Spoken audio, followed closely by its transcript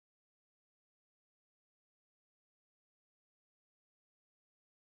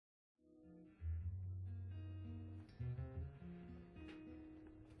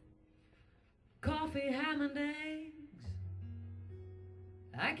coffee, ham and eggs.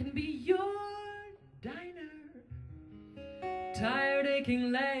 I can be your diner. Tired,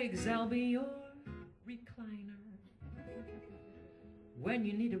 aching legs, I'll be your recliner. When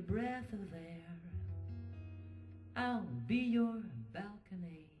you need a breath of air, I'll be your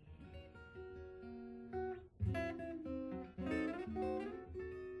balcony.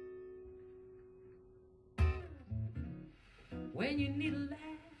 When you need a laugh,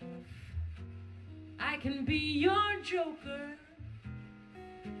 I can be your joker.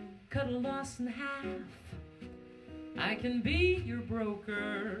 Cut a loss in half, I can be your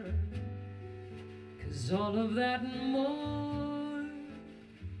broker. 'Cause all of that and more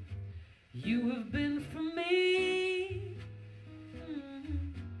you have been for me.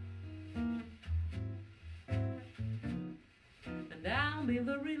 And I'll be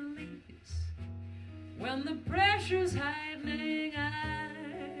the release when the pressure's heightening.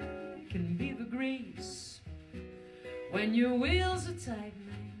 I can be the grease when your wheels are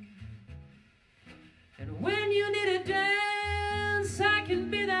tightening. And when you need a dance, I can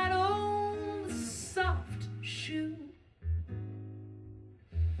be that old soft shoe.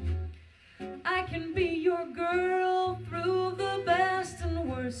 I can be your girl through the best and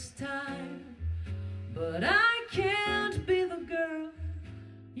worst time. But I can't be the girl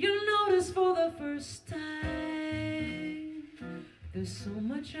you'll notice for the first time. There's so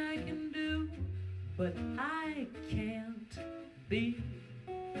much I can do, but I can't be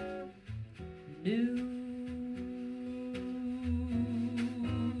new.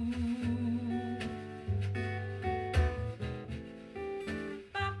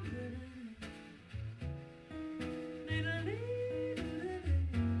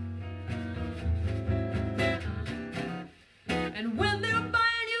 And when they're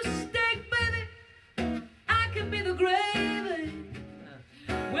buying you steak, baby, I can be the gravy.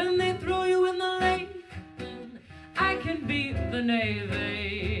 When they throw you in the lake, I can be the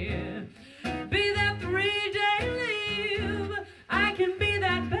Navy. Be that 3-day leave, I can be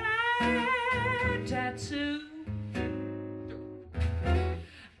that bad tattoo.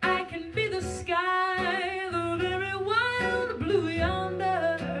 I can be the sky, the very wild blue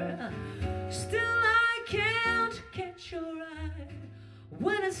yonder. Still I can't catch your eye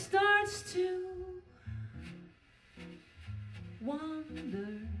when it starts to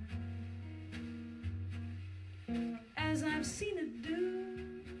wander, as I've seen it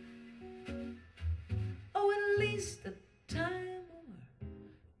do. Oh, at least a time or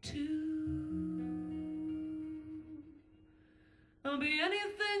two. I'll be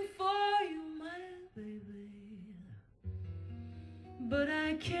anything for you, my baby, but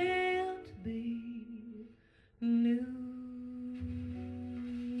I can't